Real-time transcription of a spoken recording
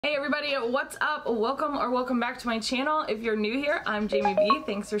Hey everybody, what's up? Welcome back to my channel. If you're new here, I'm Jamie B.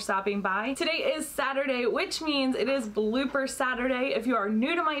 Thanks for stopping by. Today is Saturday, which means it is Blooper Saturday. If you are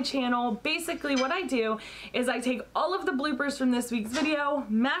new to my channel, basically what I do is I take all of the bloopers from this week's video,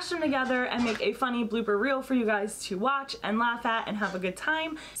 mash them together, and make a funny blooper reel for you guys to watch and laugh at and have a good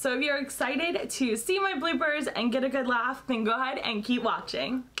time. So if you're excited to see my bloopers and get a good laugh, then go ahead and keep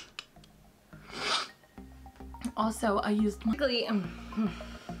watching. Also, I used my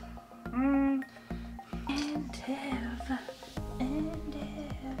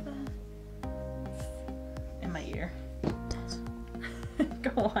in my ear.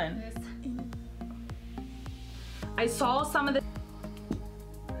 Go on. I saw some of the.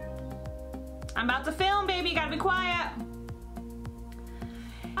 I'm about to film, baby. You gotta be quiet.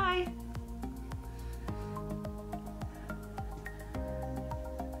 Hi.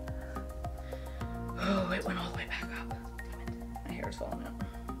 Oh, it went all the way back up. My hair is falling out.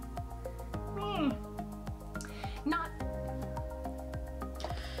 Not.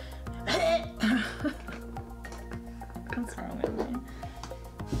 What's wrong with me?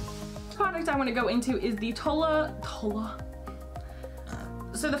 The product I want to go into is the Tola.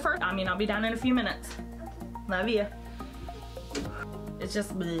 So the first, I'll be down in a few minutes. Love you. It's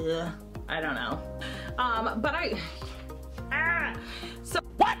just, bleh, I don't know. So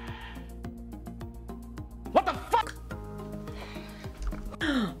what? What the fuck?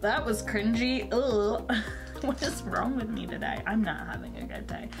 That was cringy. Ugh. What is wrong with me today? I'm not having a good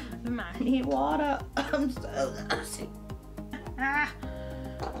day. I need water. I'm so thirsty. Ah.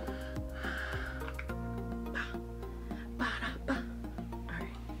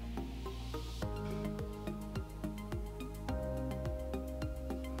 Alright.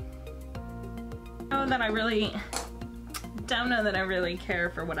 Don't know that I really care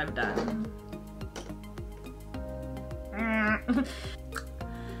for what I've done.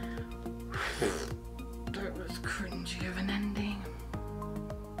 That was cringy of an ending.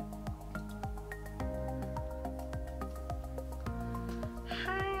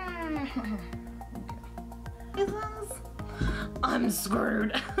 I'm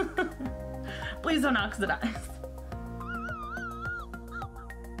screwed. Please don't oxidize.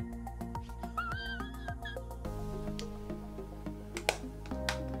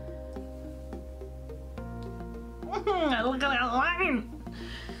 Look at that line.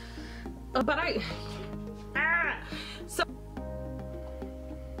 But so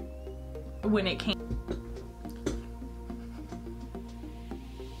when it came,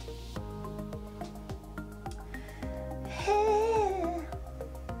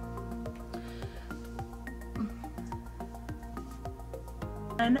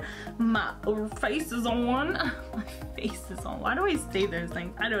 and my face is on. My face is on. Why do I say those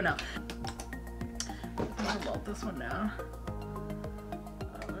things? I don't know. I'll roll this one down.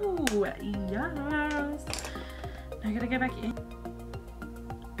 Ooh, yes. I gotta get back in.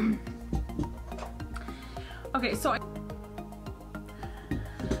 Okay, so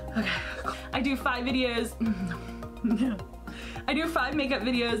I do 5 videos. No. I do 5 makeup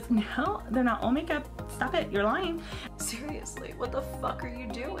videos. No, they're not all makeup. Stop it, you're lying. Seriously, what the fuck are you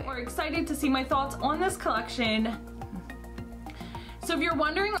doing? We're excited to see my thoughts on this collection. So if you're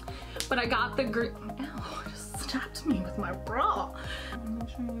wondering, but I got the green. Oh, it just stabbed me with my bra. I'm gonna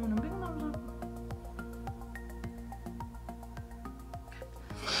show you in a big thumbs up.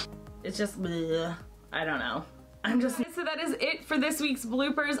 It's just bleh. I don't know. So that is it for this week's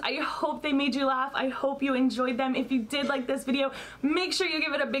bloopers. I hope they made you laugh. I hope you enjoyed them. If you did like this video, make sure you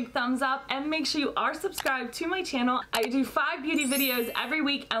give it a big thumbs up and make sure you are subscribed to my channel. I do 5 beauty videos every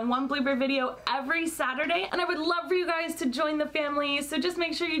week and 1 blooper video every Saturday, and I would love for you guys to join the family. So just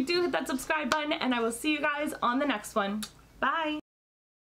make sure you do hit that subscribe button, and I will see you guys on the next one. Bye.